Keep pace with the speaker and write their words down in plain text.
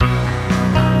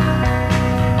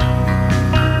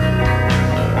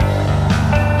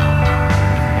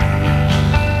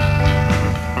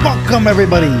Welcome,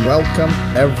 everybody. Welcome,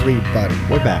 everybody.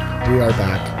 We're back. We are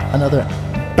back. Another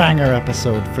banger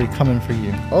episode coming for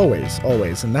you. Always.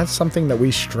 And that's something that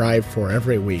we strive for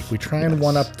every week. We try and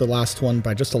one up the last one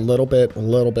by just a little bit.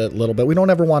 We don't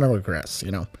ever want to regress,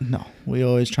 you know? No, we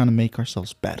always trying to make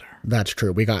ourselves better. That's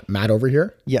true. We got Matt over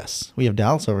here. Yes, we have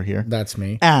Dallas over here. That's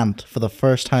me. And for the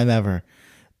first time ever,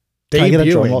 can I get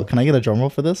a drum roll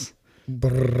for this?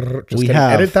 Just gonna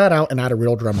edit that out and add a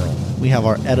real drum roll. We have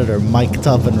our editor mic'd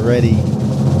up and ready.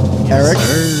 Eric,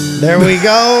 sir. There we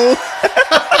go.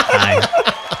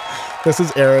 Hi. This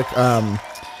is Eric.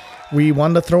 We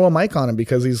wanted to throw a mic on him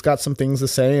because he's got some things to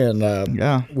say, and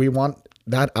we want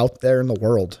that out there in the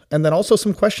world. And then also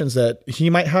some questions that he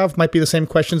might have might be the same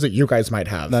questions that you guys might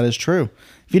have. That is true.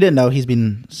 If you didn't know, he's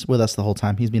been with us the whole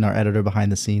time. He's been our editor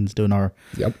behind the scenes, doing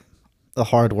the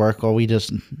hard work, or we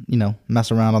just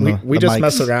mess around on we just mics.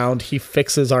 mess around. He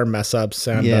fixes our mess ups,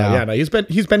 and no, he's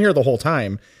been here the whole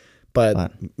time,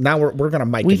 but now we're gonna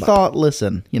mic him up. We thought,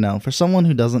 listen, for someone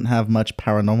who doesn't have much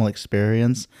paranormal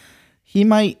experience, he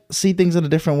might see things in a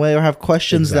different way or have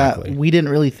questions that we didn't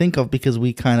really think of because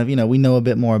we kind of we know a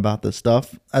bit more about this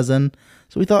stuff. So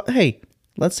we thought, hey,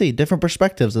 let's see different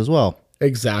perspectives as well.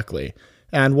 Exactly,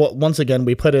 and once again,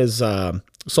 we put his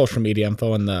social media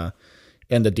info in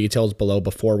the details below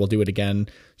before. We'll do it again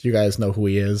so you guys know who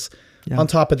he is. Yeah. On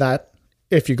top of that,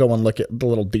 if you go and look at the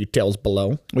little details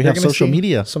below, we have social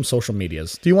media. Some social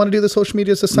medias. Do you want to do the social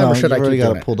medias this time, or should I keep doing it? You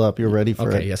already got it pulled up. You're ready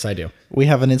for it. Okay, yes, I do. We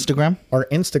have an Instagram. Our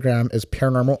Instagram is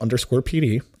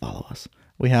paranormal_PD. Follow us.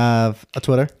 We have a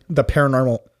Twitter. The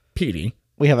Paranormal PD.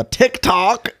 We have a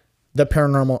TikTok. The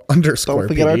Paranormal_PD. Don't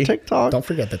forget our TikTok. Don't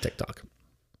forget the TikTok.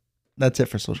 That's it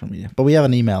for social media. But we have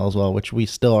an email as well, which we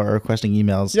still are requesting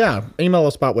emails. Yeah, email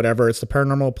us about whatever. It's the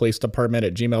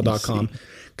paranormalpolicedepartment@gmail.com.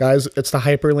 Guys, it's the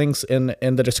hyperlinks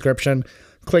in the description.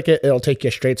 Click it. It'll take you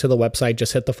straight to the website.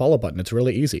 Just hit the follow button. It's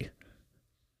really easy.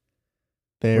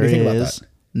 There is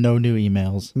no new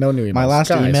emails. No new emails. My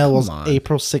last email was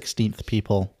April 16th,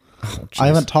 people. Oh, I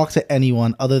haven't talked to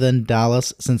anyone other than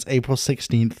Dallas since April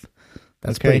 16th.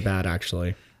 That's pretty bad,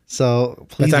 actually. So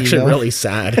please That's actually really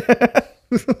sad.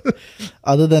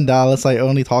 Other than Dallas, I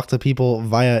only talk to people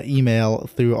via email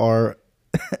through our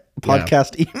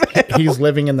podcast email. He's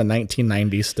living in the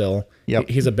 1990s still. Yep.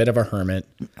 He's a bit of a hermit.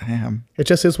 I am. It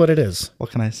just is what it is. What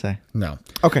can I say? No.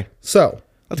 Okay. So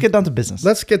let's get down to business.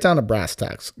 Let's get down to brass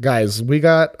tacks. Guys, we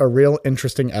got a real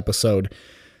interesting episode.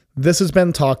 This has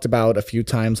been talked about a few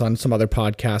times on some other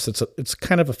podcasts. It's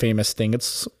kind of a famous thing.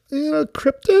 It's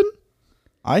cryptid.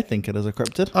 I think it is a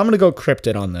cryptid. I'm going to go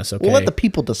cryptid on this, okay? We'll let the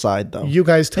people decide, though. You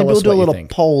guys tell us what you think. Maybe we'll do a little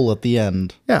poll at the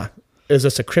end. Yeah. Is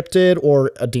this a cryptid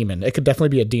or a demon? It could definitely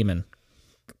be a demon.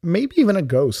 Maybe even a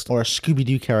ghost. Or a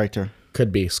Scooby-Doo character.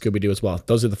 Could be Scooby-Doo as well.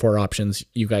 Those are the 4 options.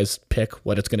 You guys pick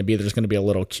what it's going to be. There's going to be a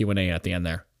little Q&A at the end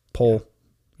there. Poll.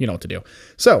 You know what to do.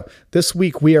 So, this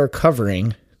week we are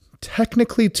covering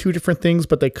technically 2 different things,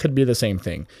 but they could be the same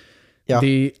thing. Yeah.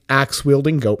 The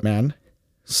Axe-Wielding Goatman /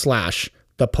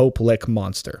 the Pope Lick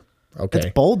Monster. Okay.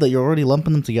 It's bold that you're already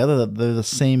lumping them together, that they're the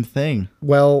same thing.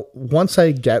 Well, once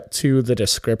I get to the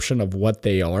description of what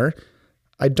they are,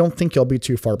 I don't think you'll be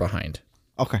too far behind.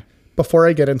 Okay. Before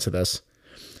I get into this,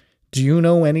 do you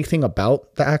know anything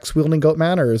about the Axe-Wielding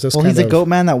Goatman, or is this he's a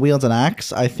goatman that wields an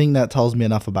axe. I think that tells me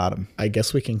enough about him. I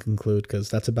guess we can conclude, because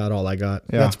that's about all I got.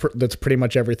 Yeah. That's pretty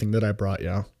much everything that I brought,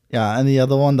 yeah. Yeah, and the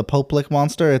other one, the Pope Lick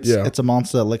Monster, it's a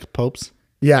monster that licks popes.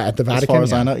 Yeah, at the Vatican. As far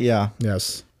as I know, yeah.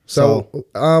 Yes. So,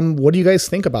 what do you guys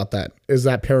think about that? Is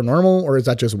that paranormal, or is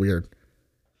that just weird?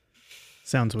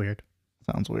 Sounds weird.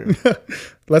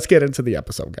 Let's get into the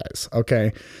episode, guys.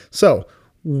 Okay. So,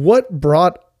 what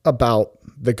brought about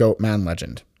the Goatman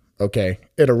legend? Okay.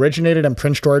 It originated in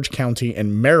Prince George County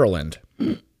in Maryland.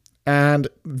 And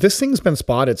this thing's been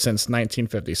spotted since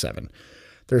 1957.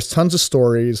 There's tons of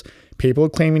stories. People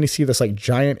claiming to see this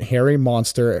giant hairy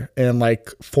monster in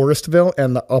Forestville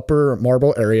and the Upper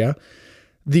Marlboro area.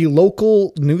 The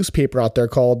local newspaper out there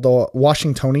called the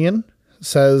Washingtonian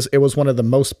says it was one of the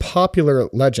most popular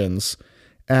legends.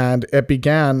 And it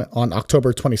began on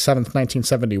October 27th,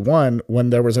 1971, when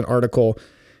there was an article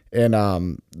in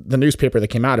the newspaper that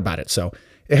came out about it. So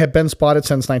it had been spotted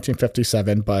since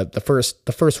 1957, but the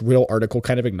first real article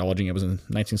kind of acknowledging it was in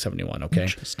 1971. Okay.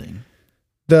 Interesting.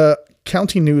 The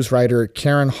county news writer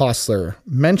Karen Hostler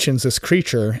mentions this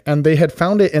creature, and they had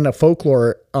found it in a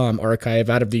folklore archive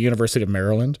out of the University of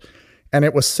Maryland. And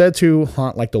it was said to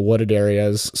haunt the wooded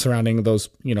areas surrounding those,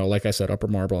 like I said, Upper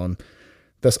Marlboro and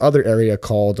this other area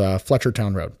called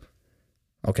Fletchertown Road.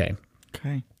 Okay.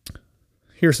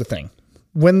 Here's the thing.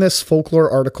 When this folklore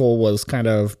article was kind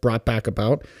of brought back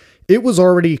about, it was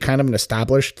already kind of an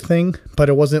established thing, but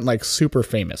it wasn't like super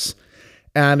famous.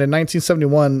 And in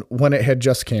 1971, when it had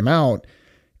just came out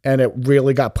and it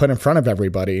really got put in front of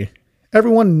everybody,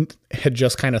 everyone had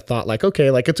just kind of thought like,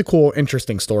 okay, like it's a cool,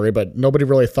 interesting story, but nobody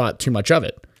really thought too much of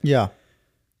it. Yeah.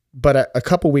 But a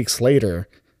couple weeks later,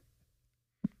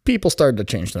 people started to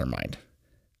change their mind.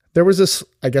 There was this,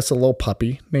 I guess, a little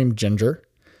puppy named Ginger,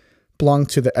 belonged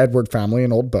to the Edward family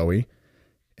in Old Bowie,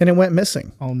 and it went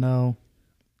missing. Oh, no.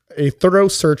 A thorough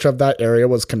search of that area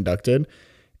was conducted,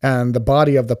 and the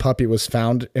body of the puppy was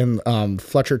found in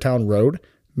Fletchertown Road,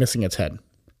 missing its head.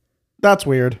 That's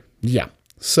weird. Yeah.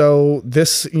 So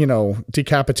this,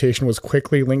 decapitation was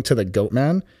quickly linked to the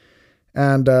Goatman.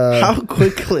 And how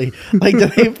quickly? Like,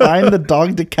 did they find the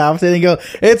dog decapitated and go,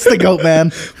 it's the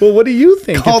Goatman? Well, what do you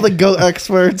think? Call the goat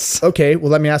experts. Okay, well,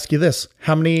 let me ask you this.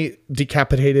 How many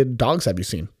decapitated dogs have you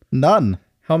seen? None.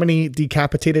 How many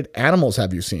decapitated animals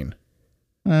have you seen?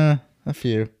 A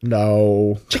few.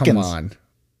 No. Chickens. Come on.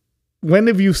 When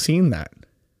have you seen that?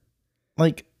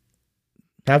 Like,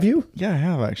 have you? Yeah, I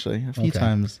have actually. A few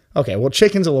times. Okay, well,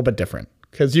 chicken's a little bit different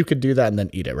because you could do that and then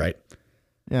eat it, right?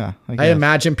 Yeah. I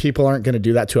imagine people aren't going to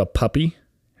do that to a puppy,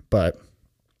 but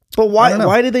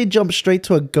why did they jump straight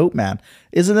to a Goatman?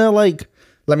 Isn't there like...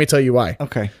 Let me tell you why.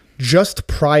 Okay. Just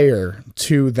prior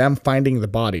to them finding the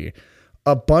body,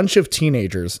 a bunch of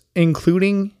teenagers,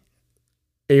 including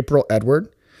April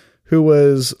Edward, who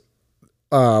was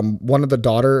one of the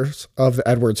daughters of the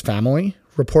Edwards family,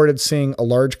 reported seeing a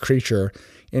large creature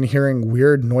and hearing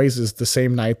weird noises the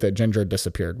same night that Ginger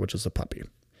disappeared, which is a puppy.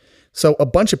 So a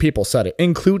bunch of people said it,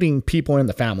 including people in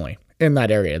the family in that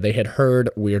area. They had heard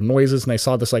weird noises and they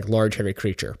saw this like large hairy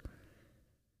creature.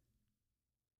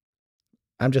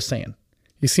 I'm just saying.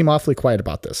 You seem awfully quiet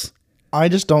about this. I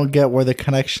just don't get where the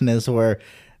connection is where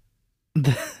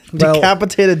the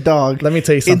decapitated dog, let me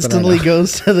tell you something, instantly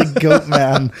goes to the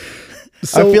Goatman.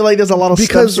 So I feel like there's a lot of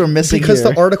steps we're missing because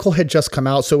here. The article had just come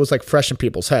out, so it was like fresh in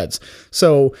people's heads.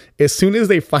 So as soon as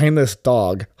they find this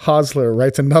dog, Hosler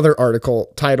writes another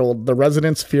article titled "The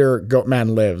Residents Fear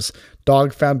Goatman Lives.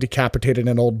 Dog Found Decapitated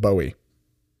in Old Bowie."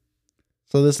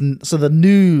 So the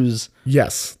news.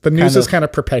 Yes, the news is kind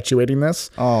of perpetuating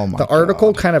this. Oh my! The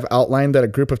article kind of outlined that a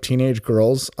group of teenage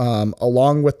girls,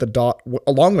 along with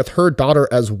her daughter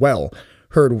as well,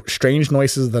 heard strange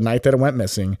noises the night that it went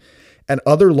missing. And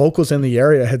other locals in the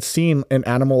area had seen an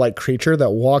animal-like creature that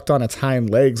walked on its hind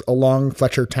legs along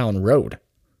Fletchertown Road.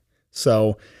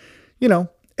 So,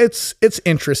 it's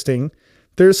interesting.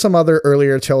 There's some other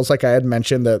earlier tales, like I had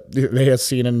mentioned, that they had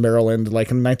seen in Maryland,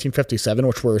 like in 1957,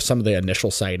 which were some of the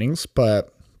initial sightings.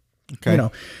 But,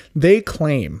 they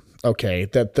claim,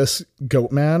 that this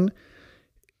Goatman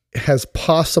has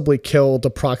possibly killed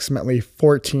approximately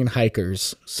 14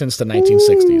 hikers since the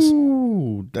 1960s.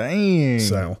 Ooh, dang.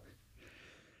 So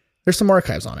there's some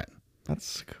archives on it.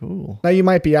 That's cool. Now you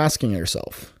might be asking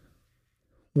yourself,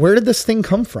 where did this thing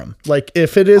come from? Like,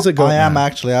 if it is a Goatman. I am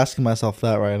actually asking myself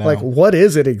that right now. Like, what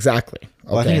is it exactly?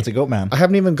 Well, I think it's a Goatman. I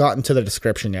haven't even gotten to the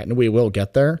description yet, and we will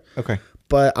get there. Okay.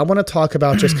 But I want to talk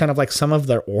about just kind of like some of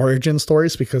their origin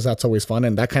stories, because that's always fun,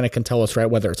 and that kind of can tell us, right,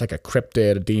 whether it's like a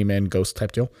cryptid, a demon, ghost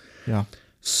type deal. Yeah.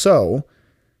 So,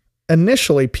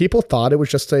 initially, people thought it was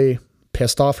just a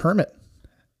pissed off hermit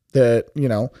that,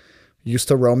 used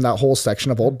to roam that whole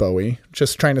section of Old Bowie,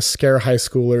 just trying to scare high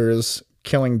schoolers,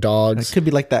 killing dogs. It could be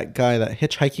like that guy, that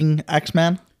hitchhiking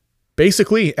Axeman.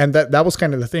 Basically, and that was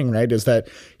kind of the thing, right? Is that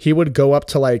he would go up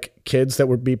to like kids that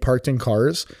would be parked in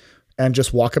cars and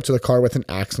just walk up to the car with an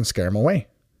axe and scare them away.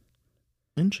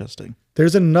 Interesting.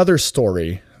 There's another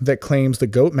story that claims the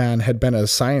Goatman had been a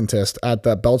scientist at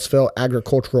the Beltsville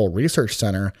Agricultural Research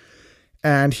Center,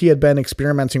 and he had been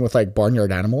experimenting with like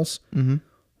barnyard animals. Mm-hmm.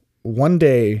 One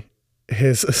day,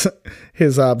 his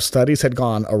studies had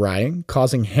gone awry,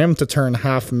 causing him to turn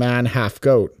half man, half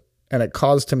goat, and it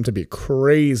caused him to be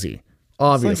crazy.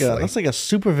 Obviously, that's like a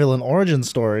supervillain origin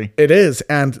story. It is,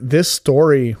 and this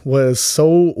story was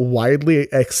so widely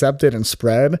accepted and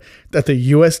spread that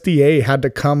the USDA had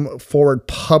to come forward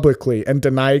publicly and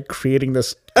deny creating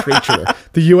this creature.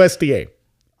 The USDA.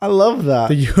 I love that.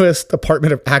 The U.S.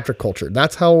 Department of Agriculture.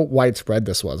 That's how widespread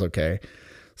this was, okay?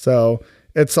 So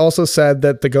it's also said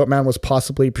that the Goatman was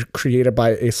possibly created by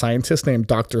a scientist named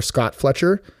Dr. Scott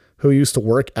Fletcher, who used to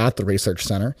work at the research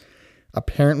center.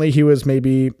 Apparently, he was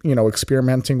maybe,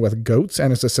 experimenting with goats,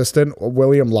 and his assistant,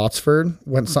 William Lotsford,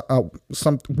 went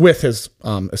with his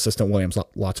assistant, William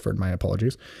Lotsford, my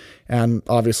apologies. And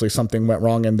obviously something went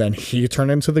wrong, and then he turned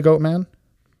into the Goatman.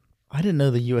 I didn't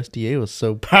know the USDA was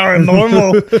so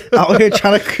paranormal out here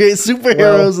trying to create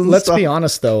superheroes and let's stuff. Be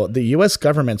honest, though. The U.S.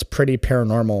 government's pretty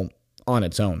paranormal on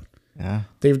its own. Yeah.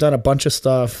 They've done a bunch of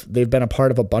stuff. They've been a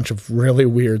part of a bunch of really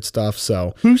weird stuff.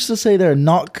 So who's to say they're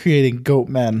not creating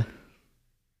Goatmen?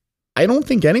 I don't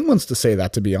think anyone's to say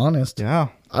that, to be honest. Yeah.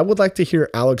 I would like to hear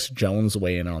Alex Jones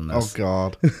weigh in on this. Oh,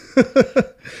 God.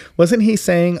 Wasn't he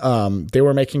saying they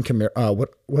were making what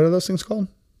are those things called?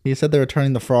 He said they were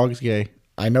turning the frogs gay.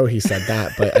 I know he said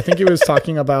that, but I think he was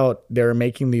talking about they were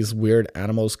making these weird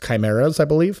animals, chimeras, I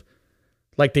believe.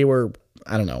 Like they were,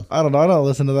 I don't know. I don't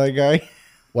listen to that guy.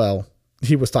 Well,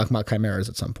 he was talking about chimeras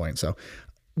at some point. So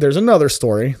there's another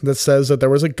story that says that there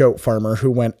was a goat farmer who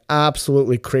went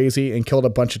absolutely crazy and killed a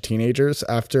bunch of teenagers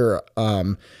after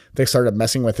they started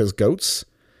messing with his goats.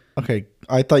 Okay,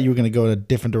 I thought you were going to go in a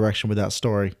different direction with that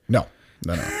story. No.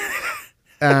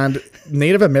 And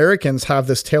Native Americans have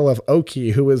this tale of Oki,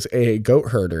 who is a goat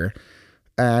herder,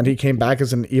 and he came back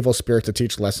as an evil spirit to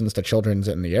teach lessons to children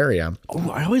in the area. Oh,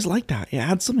 I always like that. It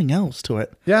adds something else to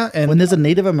it. Yeah, and when there's a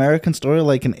Native American story,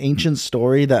 like an ancient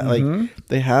story that like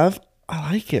they have,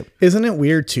 I like it. Isn't it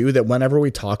weird too that whenever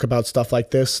we talk about stuff like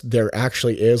this, there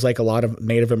actually is like a lot of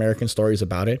Native American stories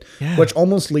about it, which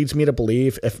almost leads me to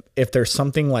believe if there's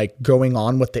something like going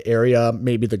on with the area,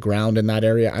 maybe the ground in that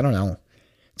area, I don't know.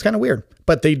 It's kind of weird.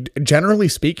 But they, generally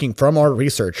speaking, from our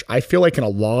research, I feel like in a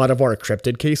lot of our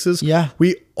cryptid cases,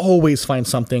 we always find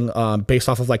something based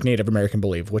off of like Native American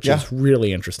belief, which is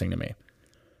really interesting to me.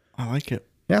 I like it.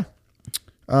 Yeah.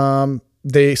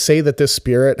 They say that this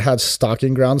spirit had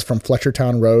stalking grounds from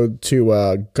Fletchertown Road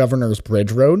to Governor's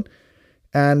Bridge Road.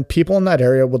 And people in that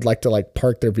area would like to like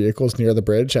park their vehicles near the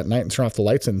bridge at night and turn off the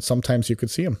lights. And sometimes you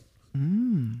could see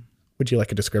them. Would you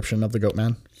like a description of the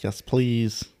Goatman? Yes,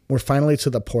 please. We're finally to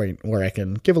the point where I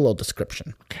can give a little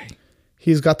description. Okay.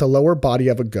 He's got the lower body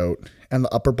of a goat and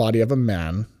the upper body of a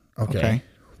man. Okay.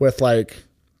 With like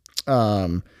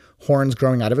horns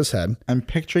growing out of his head. I'm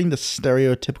picturing the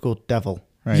stereotypical devil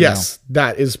right Yes,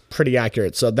 that is pretty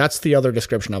accurate. So that's the other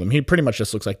description of him. He pretty much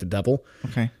just looks like the devil.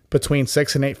 Okay. Between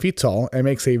 6 and 8 feet tall and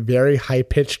makes a very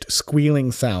high-pitched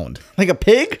squealing sound. Like a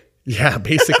pig? Yeah,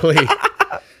 basically.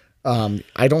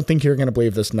 I don't think you're going to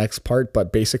believe this next part,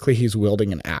 but basically he's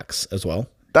wielding an axe as well.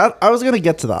 That I was going to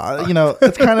get to that. You know,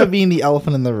 it's kind of being the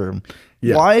elephant in the room.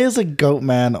 Yeah. Why is a goat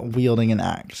man wielding an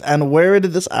axe? And where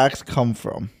did this axe come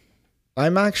from?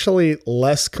 I'm actually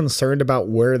less concerned about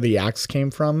where the axe came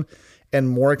from and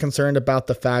more concerned about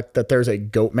the fact that there's a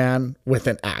goat man with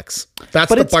an axe.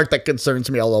 That's the part that concerns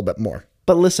me a little bit more.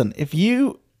 But listen, if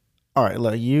you... All right,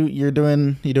 look, you're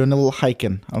doing a little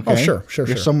hiking, okay? Oh, sure.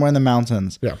 You're somewhere in the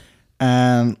mountains. Yeah.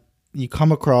 And you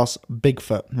come across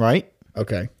Bigfoot, right?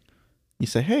 Okay. You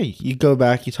say, hey, you go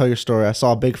back, you tell your story, I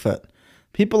saw Bigfoot.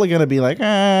 People are going to be like,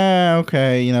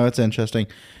 okay, you know, it's interesting.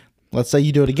 Let's say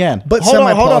you do it again. But hold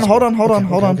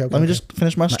on. Let me just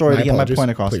finish my story to get my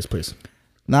point across. Please.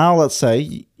 Now, let's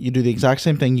say you do the exact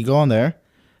same thing. You go on there.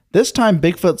 This time,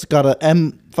 Bigfoot's got a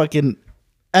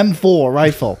M4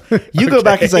 rifle. You go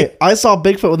back and say, I saw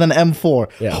Bigfoot with an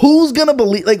M4. Yeah. Who's going to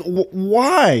believe? Like,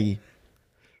 why?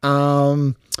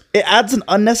 It adds an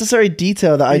unnecessary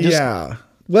detail that I just... Yeah.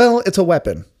 Well, it's a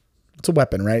weapon. It's a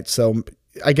weapon, right? So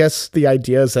I guess the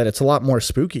idea is that it's a lot more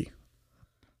spooky.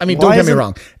 I mean, don't get me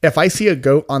wrong. If I see a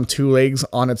goat on 2 legs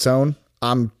on its own,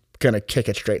 I'm going to kick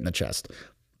it straight in the chest.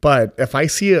 But if I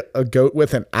see a goat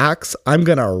with an axe, I'm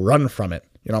going to run from it.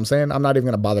 You know what I'm saying? I'm not even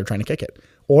going to bother trying to kick it.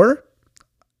 Or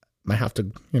might have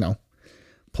to,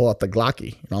 pull out the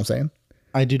Glocky. You know what I'm saying?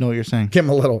 I do know what you're saying. Give him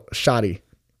a little shoddy.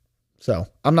 So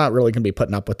I'm not really going to be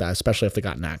putting up with that, especially if they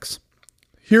got an axe.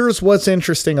 Here's what's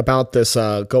interesting about this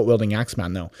goat wielding axe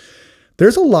man, though.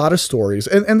 There's a lot of stories,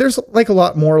 and there's like a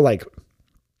lot more like,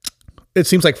 it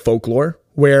seems like folklore,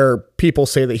 where people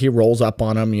say that he rolls up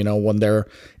on them, when they're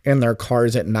in their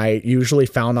cars at night, usually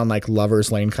found on like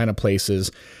Lover's Lane kind of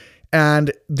places.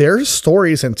 And there's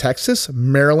stories in Texas,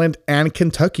 Maryland, and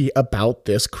Kentucky about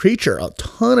this creature. A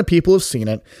ton of people have seen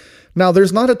it. Now,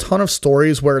 there's not a ton of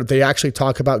stories where they actually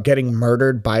talk about getting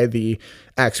murdered by the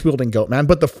axe-wielding goat man,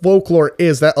 but the folklore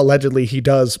is that allegedly he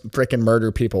does freaking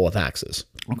murder people with axes.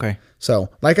 Okay. So,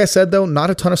 like I said, though, not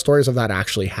a ton of stories of that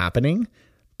actually happening,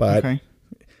 but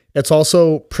it's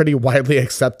also pretty widely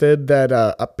accepted that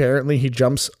apparently he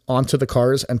jumps onto the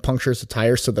cars and punctures the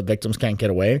tires so the victims can't get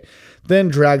away, then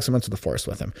drags them into the forest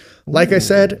with him. Like I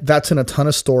said, that's in a ton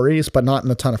of stories, but not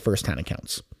in a ton of first-hand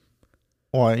accounts.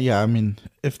 Well, yeah, I mean,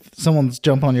 if someone's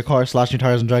jumping on your car, slashing your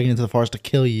tires, and dragging you into the forest to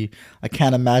kill you, I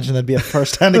can't imagine there'd be a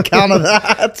first-hand account of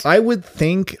that. I would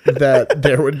think that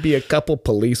there would be a couple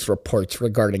police reports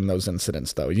regarding those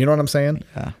incidents, though. You know what I'm saying?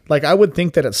 Yeah. Like, I would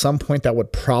think that at some point that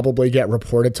would probably get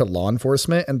reported to law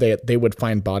enforcement, and they would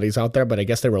find bodies out there, but I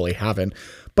guess they really haven't.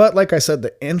 But like I said,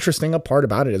 the interesting part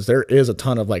about it is there is a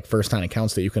ton of like first-hand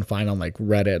accounts that you can find on like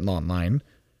Reddit and online.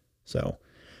 So,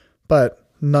 but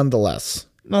nonetheless,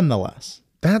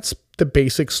 that's the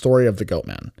basic story of the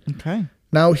Goatman. Okay.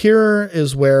 Now here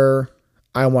is where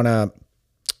I want to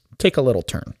take a little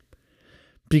turn,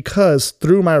 because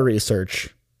through my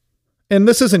research, and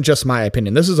this isn't just my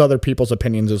opinion, this is other people's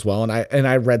opinions as well. And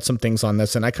I read some things on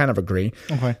this and I kind of agree.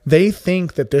 Okay. They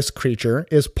think that this creature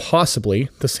is possibly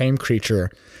the same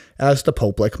creature as the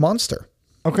Poplick monster.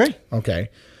 Okay. Okay.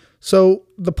 So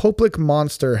the Poplick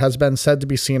monster has been said to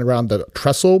be seen around the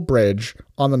Trestle Bridge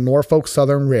on the Norfolk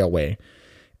Southern Railway,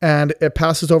 and it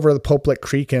passes over the Poplick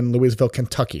Creek in Louisville,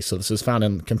 Kentucky. So this is found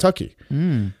in Kentucky.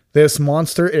 This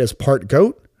monster is part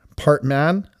goat, part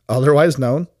man, otherwise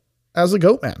known as a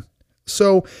Goatman.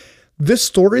 So this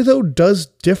story, though, does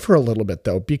differ a little bit,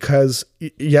 though, because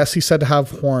yes, he's said to have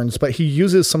horns, but he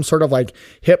uses some sort of like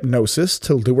hypnosis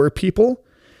to lure people.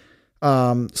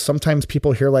 Sometimes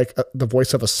people hear like the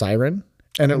voice of a siren,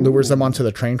 and it lures them onto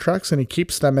the train tracks, and he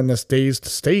keeps them in this dazed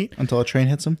state until a train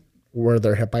hits them, where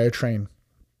they're hit by a train.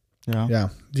 Yeah.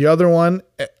 The other one,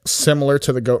 similar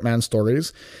to the Goatman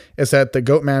stories, is that the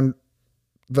Goatman,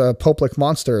 the Poplick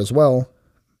monster as well,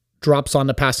 drops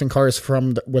onto passing cars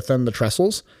from within the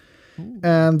trestles.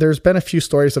 And there's been a few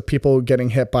stories of people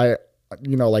getting hit by,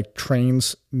 like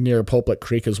trains near Poplick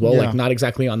Creek as well. Like not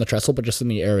exactly on the trestle, but just in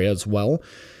the area as well.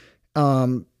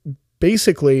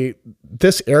 Basically,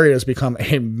 this area has become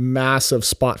a massive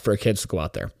spot for kids to go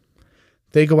out there.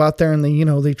 They go out there and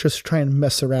they just try and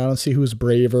mess around and see who's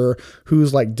braver,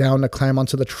 who's like down to climb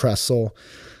onto the trestle.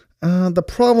 The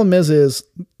problem is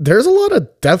there's a lot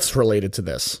of deaths related to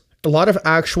this. A lot of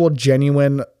actual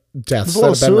genuine deaths. There's a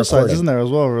lot of suicides, isn't there,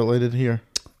 as well, related here?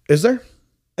 Is there?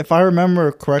 If I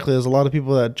remember correctly, there's a lot of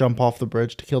people that jump off the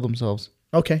bridge to kill themselves.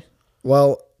 Okay.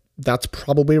 Well, that's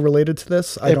probably related to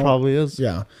this. It probably is.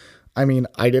 Yeah. I mean,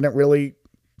 I didn't really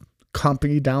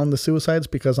copy down the suicides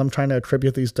because I'm trying to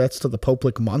attribute these deaths to the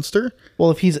Poplick monster. Well,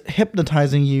 if he's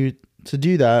hypnotizing you to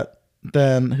do that,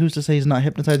 then who's to say he's not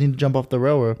hypnotizing you to jump off the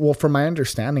railroad? Well, from my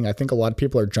understanding, I think a lot of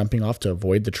people are jumping off to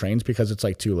avoid the trains because it's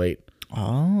like too late.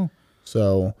 Oh.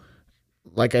 So,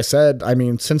 like I said, I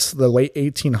mean, since the late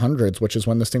 1800s, which is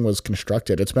when this thing was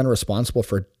constructed, it's been responsible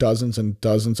for dozens and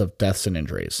dozens of deaths and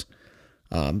injuries.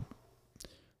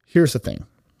 Here's the thing.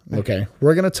 Okay.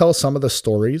 We're going to tell some of the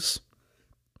stories.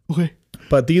 Okay.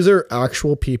 But these are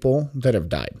actual people that have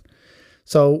died.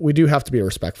 So we do have to be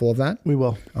respectful of that. We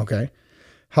will. Okay.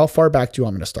 How far back do you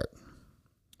want me to start?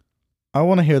 I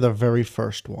want to hear the very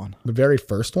first one. The very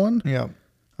first one? Yeah.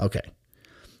 Okay.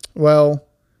 Well,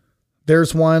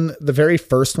 there's one, the very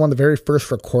first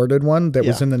recorded one that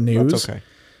was in the news. That's okay.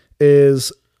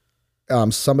 Is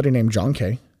somebody named John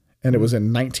Kay. And it was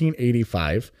in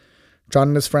 1985. John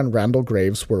and his friend Randall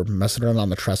Graves were messing around on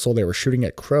the trestle. They were shooting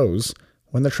at crows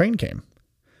when the train came.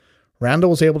 Randall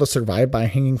was able to survive by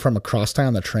hanging from a cross tie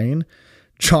on the train.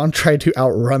 John tried to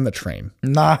outrun the train.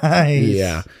 Nice.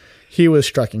 Yeah. He was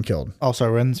struck and killed.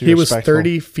 Also, he was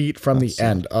 30 feet from the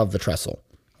end of the trestle.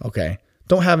 Okay.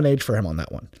 Don't have an age for him on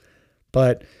that one.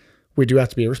 But we do have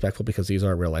to be respectful because these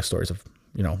are real life stories of,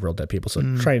 real dead people. So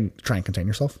try and contain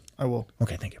yourself. I will.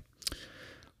 Okay, thank you.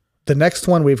 The next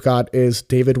one we've got is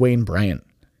David Wayne Bryant.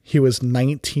 He was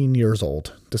 19 years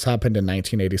old. This happened in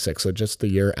 1986, so just the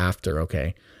year after,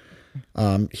 okay.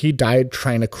 He died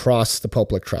trying to cross the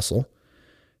Poplick trestle,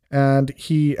 and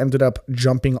he ended up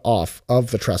jumping off of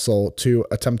the trestle to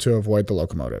attempt to avoid the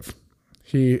locomotive.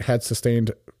 He had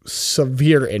sustained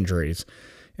severe injuries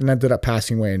and ended up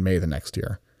passing away in May the next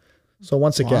year. So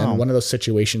once again, one of those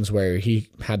situations where he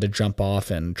had to jump off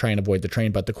and try and avoid the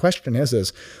train. But the question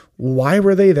is why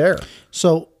were they there?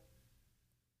 So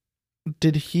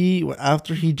did he,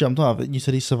 after he jumped off, you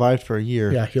said he survived for a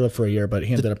year. Yeah, he lived for a year, but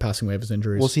he ended up passing away of his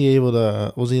injuries. Was he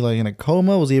like in a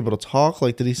coma? Was he able to talk?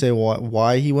 Like, did he say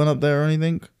why he went up there or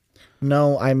anything?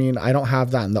 No, I mean, I don't have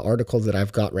that in the article that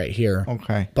I've got right here.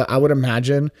 Okay. But I would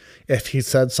imagine if he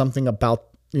said something about,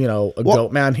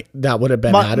 Goatman, that would have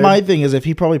been added. My thing is, if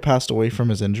he probably passed away from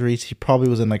his injuries, he probably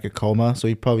was in like a coma, so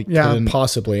he probably couldn't.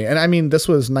 Possibly. And I mean, this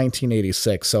was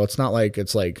 1986, so it's not like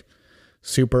it's like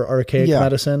super archaic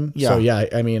medicine. Yeah. So yeah,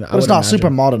 I mean, but it's not super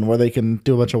modern where they can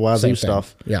do a bunch of wazoo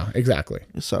stuff. Yeah, exactly.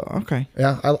 So, okay.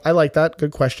 Yeah, I like that.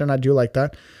 Good question. I do like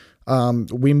that.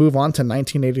 We move on to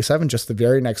 1987, just the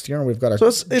very next year, and we've got it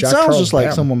sounds just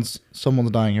like someone's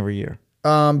dying every year.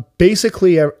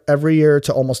 Basically every year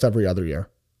to almost every other year.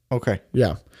 Okay.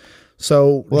 Yeah.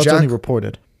 So that's only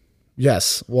reported.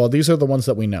 Yes. Well, these are the ones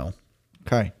that we know.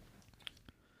 Okay.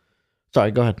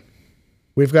 Sorry, go ahead.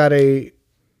 We've got a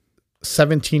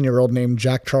 17-year-old named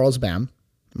Jack Charles Bam.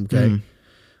 Okay.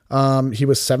 He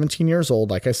was 17 years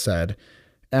old, like I said.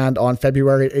 And on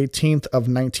February 18th of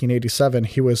 1987,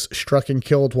 he was struck and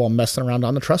killed while messing around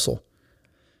on the trestle.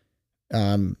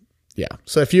 Yeah.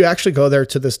 So if you actually go there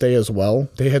to this day as well,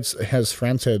 his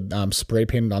friends had spray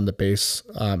painted on the base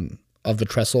of the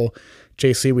trestle,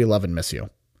 JC, we love and miss you.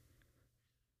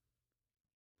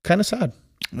 Kind of sad.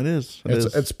 It is.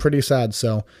 It's pretty sad.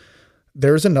 So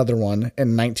there's another one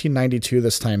in 1992.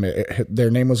 This time, their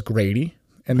name was Grady,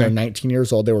 and they're 19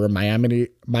 years old. They were a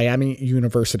Miami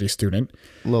University student.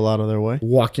 A little out of their way.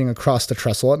 Walking across the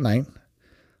trestle at night.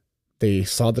 They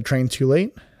saw the train too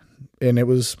late, and it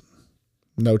was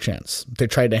no chance. They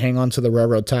tried to hang on to the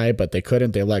railroad tie, but they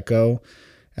couldn't. They let go.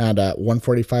 And at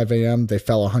 1:45 a.m., they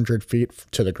fell 100 feet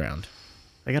to the ground.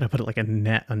 I got to put like a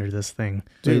net under this thing.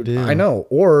 Dude, I know.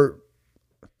 Or,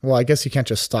 well, I guess you can't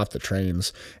just stop the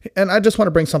trains. And I just want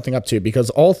to bring something up too,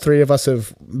 because all three of us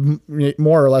have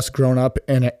more or less grown up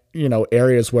in,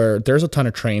 areas where there's a ton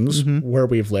of trains where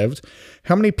we've lived.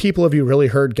 How many people have you really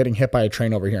heard getting hit by a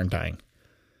train over here and dying?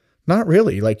 Not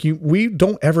really. Like we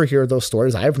don't ever hear those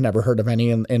stories. I've never heard of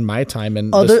any in my time.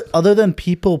 And other than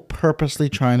people purposely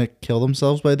trying to kill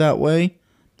themselves by that way,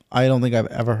 I don't think I've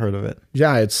ever heard of it.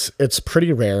 Yeah, it's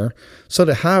pretty rare. So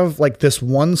to have like this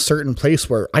one certain place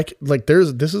where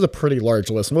this is a pretty large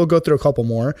list. And we'll go through a couple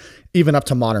more, even up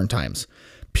to modern times.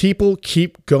 People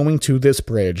keep going to this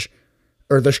bridge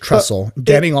or this trestle,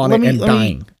 getting on it and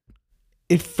dying.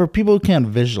 If for people who can't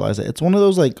visualize it, it's one of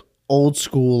those like old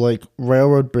school like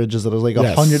railroad bridges that is like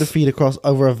 100 feet across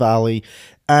over a valley,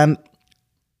 and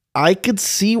I could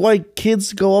see why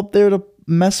kids go up there to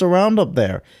mess around up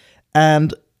there.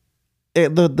 And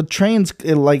the trains,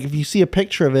 like if you see a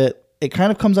picture of it, it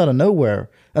kind of comes out of nowhere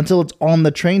until it's on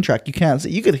the train track. You can't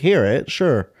see. You could hear it,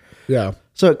 sure. Yeah.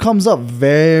 So it comes up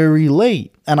very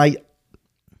late, and I'm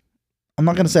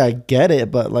not gonna say I get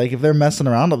it, but like if they're messing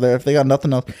around up there, if they got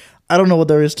nothing else, I don't know what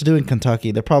there is to do in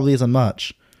Kentucky. There probably isn't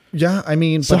much. Yeah, I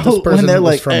mean, so but this person when they're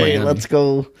like, from "Hey, Miami. let's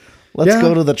go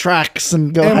to the tracks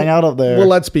and hang out up there." Well,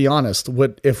 let's be honest.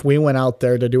 If we went out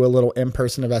there to do a little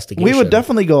in-person investigation, we would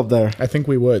definitely go up there. I think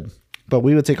we would. But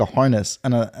we would take a harness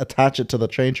and attach it to the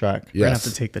train track. We're gonna have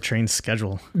to take the train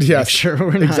schedule. Yes, make sure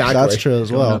we're not exactly. That's true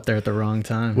as well. Going up there at the wrong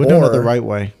time. We're doing it the right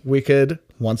way. We could,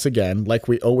 once again, like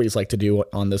we always like to do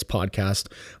on this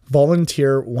podcast,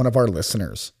 volunteer one of our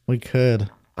listeners. We could.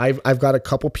 I've got a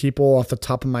couple people off the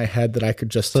top of my head that I could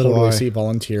just totally see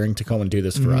volunteering to come and do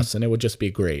this for us, and it would just be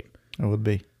great. It would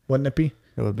be. Wouldn't it be?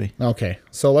 It would be. Okay,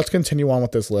 so let's continue on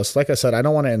with this list. Like I said, I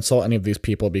don't want to insult any of these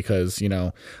people because,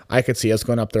 I could see us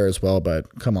going up there as well,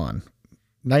 but come on.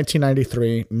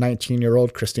 1993,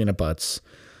 19-year-old Christina Butts,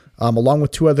 along with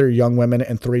 2 other young women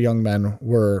and 3 young men,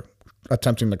 were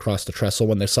attempting to cross the trestle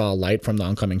when they saw a light from the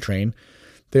oncoming train.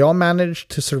 They all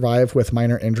managed to survive with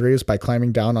minor injuries by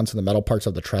climbing down onto the metal parts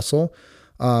of the trestle.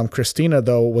 Christina,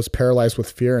 though, was paralyzed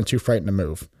with fear and too frightened to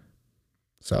move.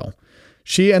 So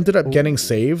she ended up getting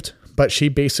saved, but she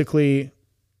basically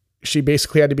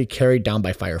had to be carried down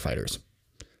by firefighters.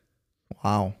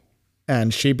 Wow.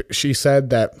 And she said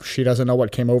that she doesn't know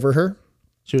what came over her.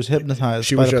 She was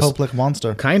hypnotized by the Poplick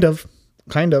monster. Kind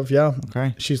of, yeah.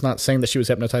 Okay. She's not saying that she was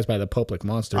hypnotized by the Poplick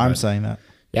monster. I'm saying that.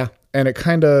 Yeah. And it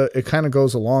kind of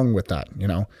goes along with that,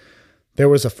 There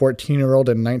was a 14-year-old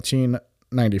in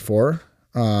 1994.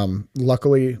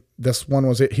 Luckily, this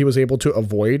one he was able to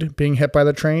avoid being hit by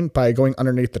the train by going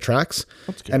underneath the tracks.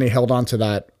 That's good. And he held on to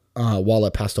that while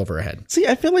it passed over ahead. See,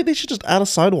 I feel like they should just add a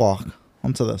sidewalk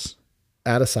onto this.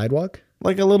 Add a sidewalk?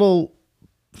 Like a little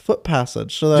foot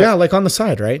passage. So that, yeah, like on the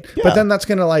side, right? Yeah. But then that's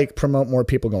going to like promote more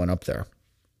people going up there.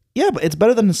 Yeah, but it's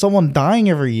better than someone dying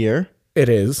every year. It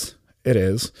is.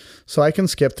 So I can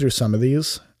skip through some of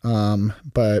these,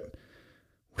 but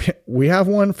we have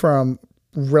one from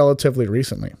relatively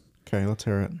recently. Okay, let's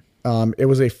hear it. It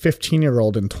was a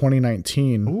 15-year-old in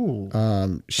 2019.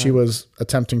 Ooh. She was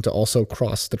attempting to also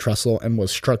cross the trestle and was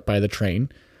struck by the train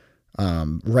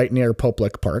right near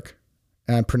Poplick Park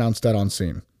and pronounced dead on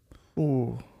scene.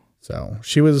 Ooh. So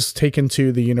she was taken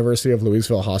to the University of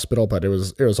Louisville Hospital, but it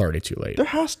was already too late. There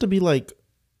has to be like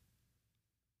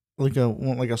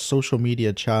a social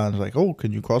media challenge, like, oh,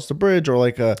 can you cross the bridge, or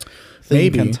like a thing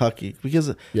in Kentucky,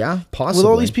 because possibly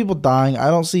with all these people dying,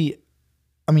 I don't see.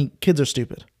 I mean, kids are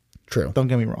stupid. True. Don't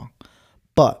get me wrong,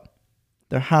 but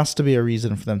there has to be a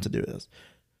reason for them to do this.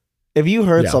 If you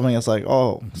heard something that's like,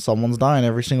 oh, someone's dying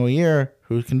every single year,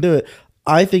 who can do it?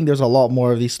 I think there's a lot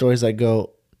more of these stories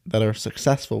that are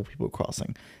successful people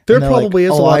crossing. There probably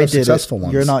is a lot of successful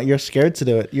ones. You're scared to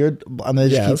do it. And they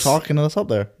just keep talking to us up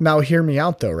there. Now, hear me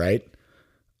out though, right?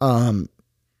 The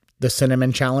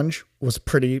cinnamon challenge was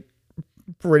pretty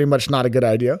pretty much not a good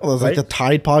idea. Well, there's right? like the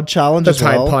Tide Pod challenge. The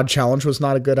Tide Pod challenge was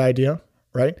not a good idea,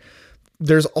 right?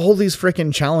 There's all these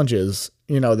freaking challenges,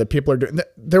 that people are doing.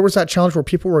 There was that challenge where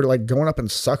people were like going up and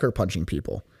sucker punching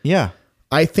people. Yeah.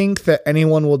 I think that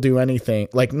anyone will do anything,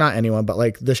 like not anyone, but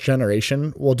like this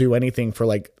generation will do anything for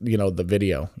like, the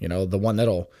video, the one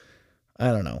that'll, I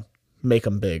don't know, make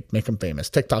them big, make them famous,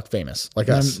 TikTok famous, like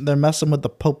us. They're messing with the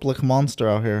public monster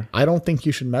out here. I don't think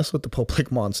you should mess with the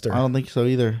public monster. I don't think so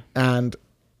either. And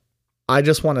I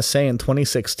just want to say in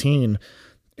 2016,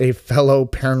 a fellow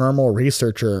paranormal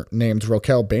researcher named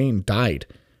Raquel Bain died.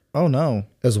 Oh, no.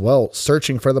 As well,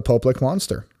 searching for the public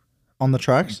monster. On the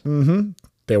tracks? Mm-hmm.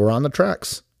 They were on the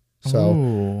tracks. So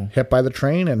Ooh. Hit by the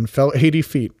train and fell 80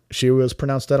 feet. She was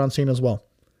pronounced dead on scene as well.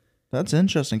 That's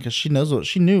interesting because she knows what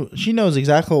she knew. She knows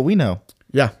exactly what we know.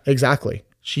 Yeah, exactly.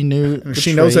 She knew.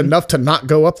 She knows enough to not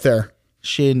go up there.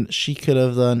 She could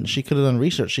have done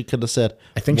research. She could have said,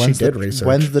 I think she did research.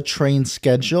 When's the train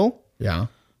schedule? Yeah.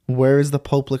 Where is the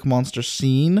public monster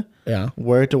scene? Yeah.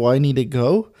 Where do I need to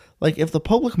go? Like, if the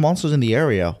public monster's in the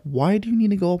area, why do you need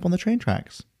to go up on the train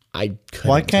tracks?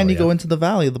 Why can't you go into the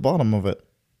valley at the bottom of it?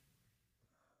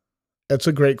 That's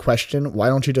a great question. Why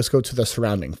don't you just go to the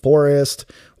surrounding forest?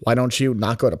 Why don't you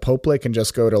not go to Poplick and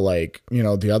just go to like,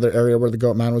 the other area where the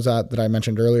Goatman was at that I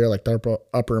mentioned earlier, like the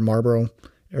upper Marlboro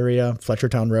area,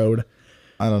 Fletchertown Road?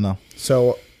 I don't know.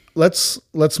 So let's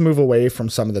move away from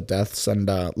some of the deaths and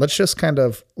let's just kind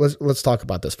of let's talk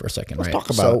about this for a second. Let's talk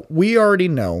about it. We already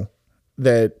know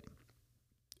that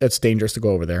it's dangerous to go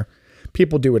over there.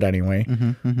 People do it anyway.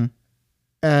 Mm-hmm, mm-hmm.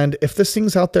 And if this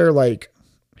thing's out there like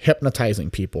hypnotizing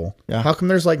people, how come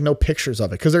there's like no pictures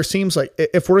of it? Because there seems like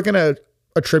if we're going to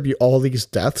attribute all these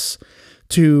deaths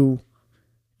to,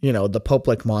 the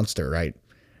public monster, right?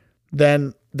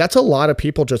 Then that's a lot of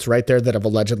people just right there that have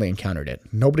allegedly encountered it.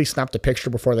 Nobody snapped a picture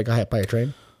before they got hit by a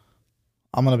train.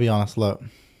 I'm going to be honest. Look,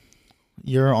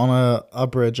 you're on a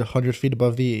bridge 100 feet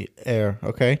above the air,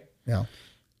 okay? Yeah.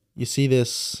 You see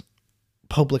this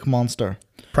public monster.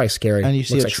 Probably scary. And you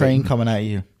see a train coming at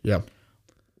you. Yeah.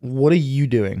 What are you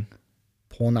doing?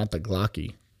 Pulling out the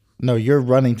Glocky. No, you're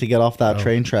running to get off that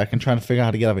train track and trying to figure out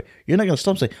how to get off it. You're not going to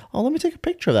stop and say, oh, let me take a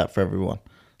picture of that for everyone.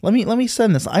 Let me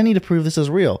send this. I need to prove this is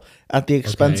real at the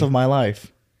expense of my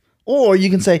life. Or you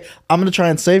can say, I'm going to try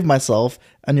and save myself,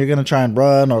 and you're going to try and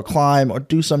run or climb or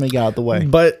do something to get out of the way.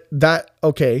 But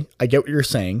I get what you're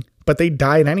saying, but they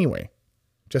died anyway.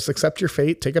 Just accept your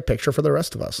fate, take a picture for the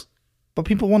rest of us. But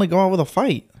people want to go out with a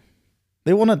fight.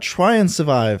 They want to try and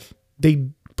survive.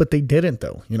 But they didn't,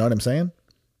 though. You know what I'm saying?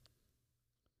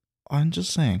 I'm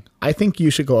just saying. I think you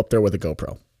should go up there with a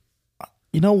GoPro.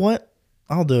 You know what?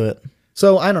 I'll do it.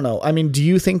 So, I don't know. I mean, do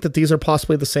you think that these are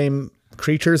possibly the same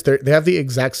creatures? They have the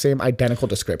exact same identical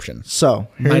description. So,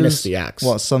 minus the axe.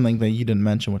 Well, something that you didn't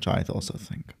mention, which I also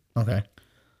think. Okay.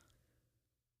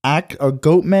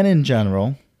 Goatmen in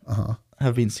general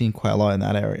have been seen quite a lot in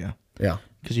that area. Yeah.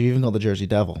 Because you even got the Jersey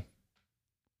Devil.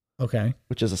 Okay.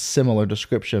 Which is a similar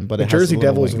description, but the Jersey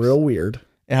Devil is real weird.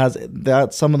 It has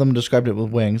that. Some of them described it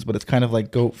with wings, but it's kind of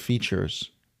like goat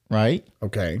features, right?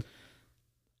 Okay.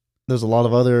 There's a lot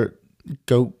of other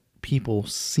goat people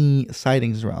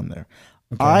sightings around there.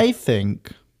 Okay. I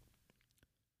think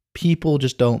people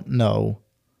just don't know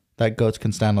that goats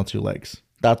can stand on two legs.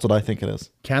 That's what I think it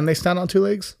is. Can they stand on two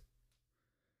legs?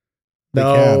 They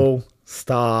can.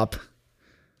 Stop.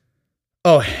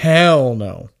 Oh, hell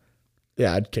no.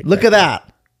 Yeah, I'd kick Look at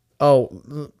that.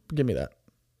 Oh, give me that.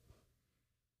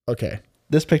 Okay.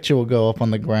 This picture will go up on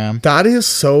the gram. That is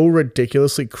so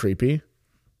ridiculously creepy.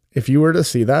 If you were to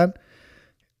see that,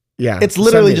 yeah. It's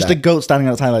literally just a goat standing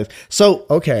on its hind legs. So,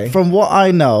 okay. From what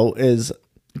I know is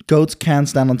goats can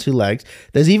stand on two legs.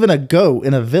 There's even a goat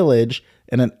in a village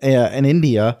in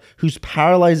India who's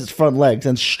paralyzed its front legs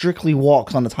and strictly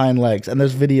walks on its hind legs. And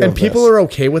there's video and people are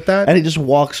okay with that? And it just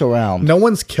walks around. No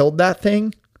one's killed that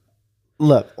thing?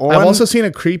 Look. I've also seen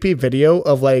a creepy video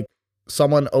of like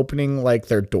someone opening like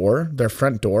their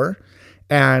front door,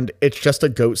 and it's just a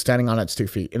goat standing on its 2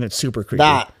 feet, and it's super creepy.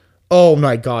 Oh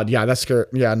my God. Yeah, that's scary.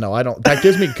 Yeah, no, I don't. That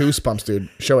gives me goosebumps, dude.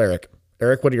 Show Eric.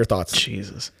 Eric, what are your thoughts?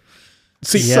 Jesus.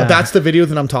 See, so that's the video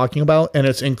that I'm talking about, and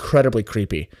it's incredibly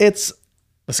creepy. It's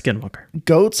a skinwalker.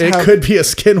 It could be a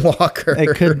skinwalker.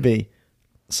 It could be.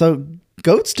 So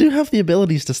goats do have the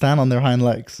abilities to stand on their hind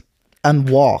legs and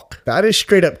walk. That is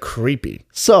straight up creepy.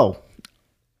 So,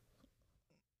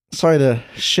 sorry to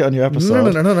shit on your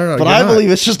episode. No. But I believe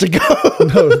it's just a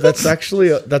goat. No, that's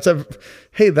actually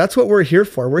hey, that's what we're here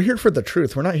for. We're here for the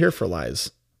truth. We're not here for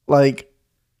lies. Like,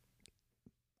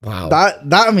 Wow.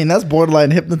 That's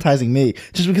borderline hypnotizing me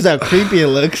just because how creepy it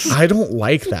looks. I don't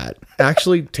like that.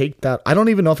 Actually, take that. I don't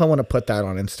even know if I want to put that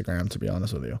on Instagram, to be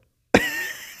honest with you.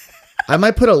 I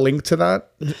might put a link to that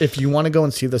if you want to go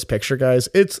and see this picture, guys.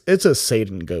 It's a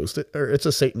Satan ghost, or it's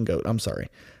a Satan goat. I'm sorry.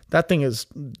 That thing is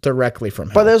directly from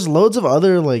hell. But there's loads of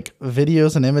other like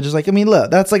videos and images. Like, I mean, look,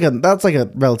 that's like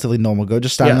a relatively normal goat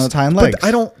just standing on its hind legs. But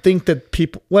I don't think that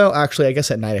people. Well, actually, I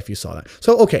guess at night if you saw that.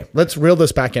 So okay, let's reel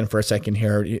this back in for a second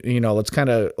here.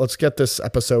 Let's get this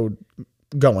episode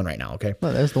going right now. Okay.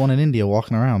 Look, there's the one in India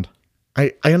walking around.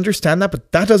 I understand that,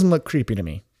 but that doesn't look creepy to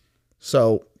me.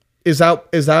 So is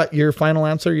that your final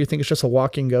answer? You think it's just a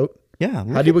walking goat? Yeah.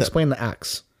 How do you explain the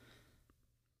axe?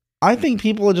 I think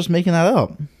people are just making that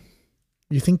up.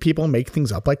 You think people make things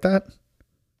up like that?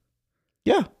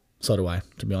 Yeah. So do I,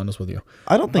 to be honest with you.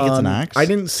 I don't think it's an axe. I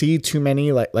didn't see too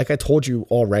many, like I told you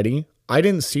already, I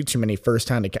didn't see too many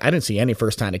I didn't see any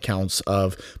first-hand accounts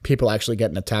of people actually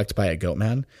getting attacked by a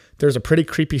Goatman. There's a pretty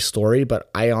creepy story, but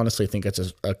I honestly think it's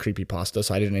a creepypasta,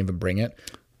 so I didn't even bring it.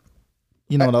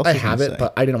 You know what else I have it,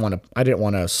 but I didn't want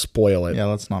to spoil it. Yeah,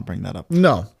 let's not bring that up.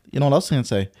 No. You know what else I'm going to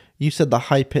say? You said the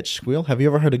high-pitched squeal. Have you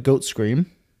ever heard a goat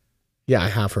scream? Yeah, I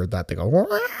have heard that. They go,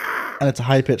 and it's a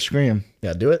high-pitched scream.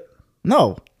 Yeah, do it.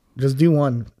 No. Just do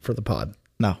one for the pod.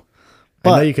 No. But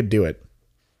I know you could do it.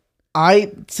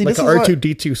 I see like this an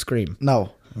R2D2 scream.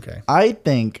 No. Okay. I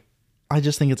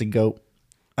just think it's a goat.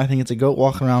 I think it's a goat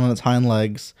walking around on its hind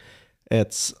legs.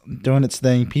 It's doing its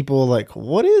thing. People are like,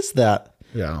 what is that?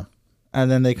 Yeah. And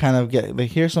then they kind of they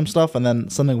hear some stuff, and then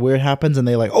something weird happens, and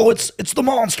they like, oh, it's the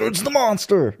monster, it's the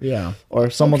monster. Yeah. Or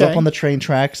someone's up on the train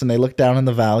tracks, and they look down in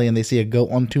the valley, and they see a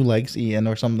goat on two legs eating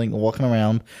or something walking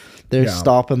around. They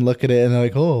stop and look at it, and they're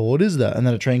like, oh, what is that? And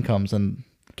then a train comes, and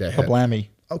kablammy.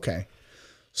 Okay.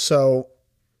 So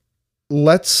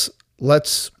let's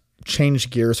change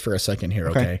gears for a second here,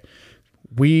 okay?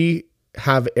 We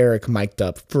have Eric mic'd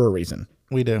up for a reason.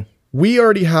 We do. We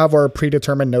already have our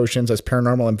predetermined notions as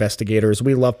paranormal investigators.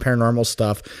 We love paranormal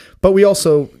stuff, but we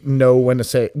also know when to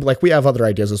say, like, we have other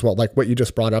ideas as well. Like what you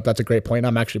just brought up, that's a great point.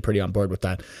 I'm actually pretty on board with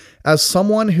that. As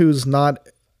someone who's not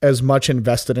as much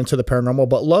invested into the paranormal,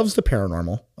 but loves the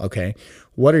paranormal, okay,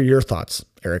 what are your thoughts,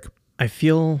 Eric? I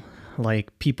feel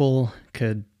like people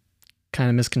could kind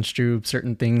of misconstrue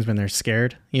certain things when they're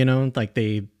scared, like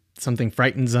something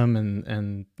frightens them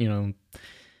and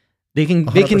they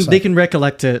can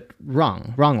recollect it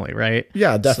wrongly, right?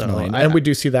 Yeah, definitely. So and we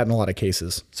do see that in a lot of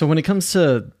cases. So when it comes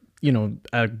to,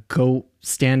 a goat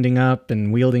standing up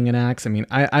and wielding an axe, I mean,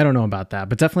 I don't know about that,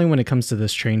 but definitely when it comes to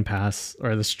this train pass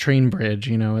or this train bridge,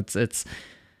 it's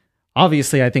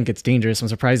obviously I think it's dangerous. I'm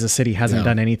surprised the city hasn't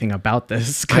done anything about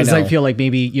this, because I feel like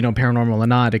maybe, paranormal or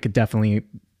not, it could definitely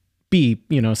be,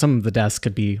 some of the deaths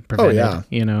could be prevented,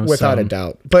 without a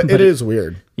doubt. But it is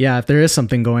weird. Yeah, if there is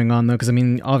something going on though, because I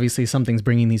mean, obviously something's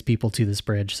bringing these people to this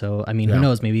bridge. So I mean, who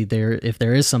knows? Maybe if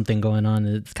there is something going on,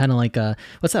 it's kind of like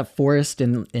what's that forest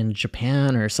in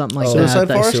Japan or something like that?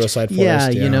 Suicide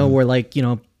forest. Yeah, where like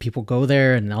people go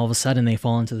there and all of a sudden they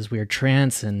fall into this weird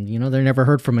trance and they're never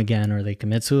heard from again, or they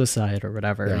commit suicide or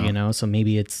whatever. So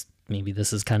maybe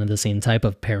this is kind of the same type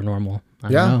of paranormal.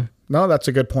 I don't know. No, that's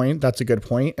a good point.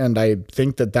 And I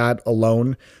think that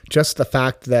alone, just the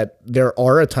fact that there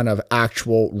are a ton of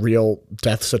actual real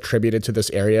deaths attributed to this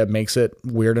area makes it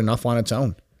weird enough on its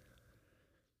own.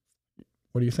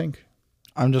 What do you think?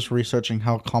 I'm just researching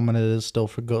how common it is still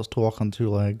for ghosts to walk on two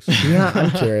legs. Yeah,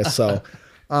 I'm curious. So,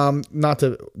 not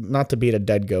to beat a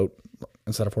dead goat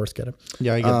instead of horse, get it?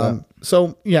 Yeah, I get that.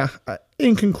 So yeah,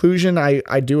 in conclusion,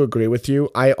 I do agree with you.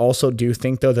 I also do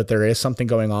think though that there is something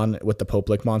going on with the Pope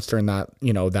Lake monster in that,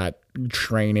 that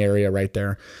train area right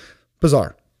there.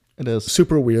 Bizarre. It is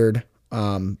super weird.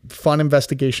 Fun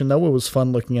investigation though. It was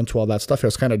fun looking into all that stuff. It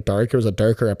was kind of dark. It was a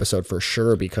darker episode for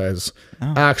sure because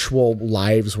actual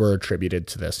lives were attributed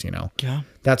to this, Yeah.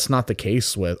 That's not the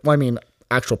case with,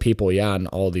 actual people, in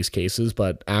all these cases,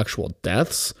 but actual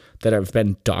deaths that have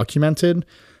been documented,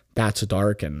 that's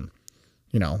dark and,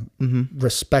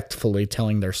 respectfully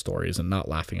telling their stories and not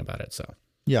laughing about it. So,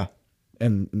 yeah.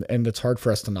 And it's hard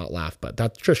for us to not laugh, but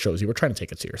that just shows you we're trying to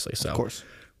take it seriously. So, of course,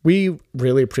 we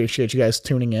really appreciate you guys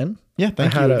tuning in. Yeah.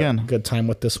 Thank you again. A good time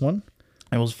with this one.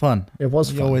 It was fun. We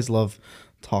always love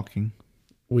talking.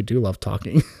 We do love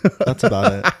talking. That's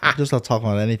about it. Just not talk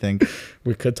about anything.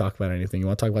 We could talk about anything. You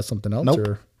want to talk about something else? Nope.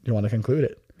 Or you want to conclude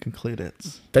it? Conclude it.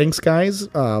 Thanks, guys.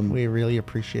 We really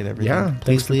appreciate everything. Yeah.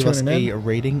 Please leave us a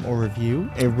rating or review.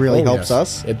 It really helps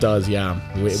us. It does, yeah.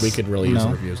 We could really use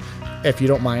the reviews. If you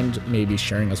don't mind maybe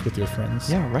sharing us with your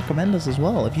friends. Yeah, recommend us as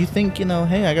well. If you think,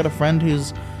 hey, I got a friend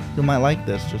who might like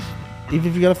this, just Even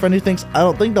if you got a friend who thinks, I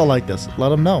don't think they'll like this, let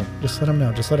them know. Just let them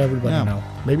know. Just let everybody know.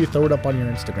 Maybe throw it up on your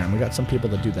Instagram. We got some people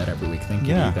that do that every week. Thank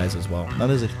you to you guys as well. That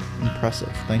is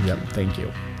impressive. Thank you. Thank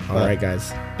you. All right,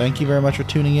 guys. Thank you very much for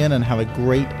tuning in, and have a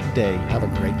great day. Have a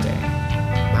great day.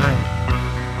 Bye.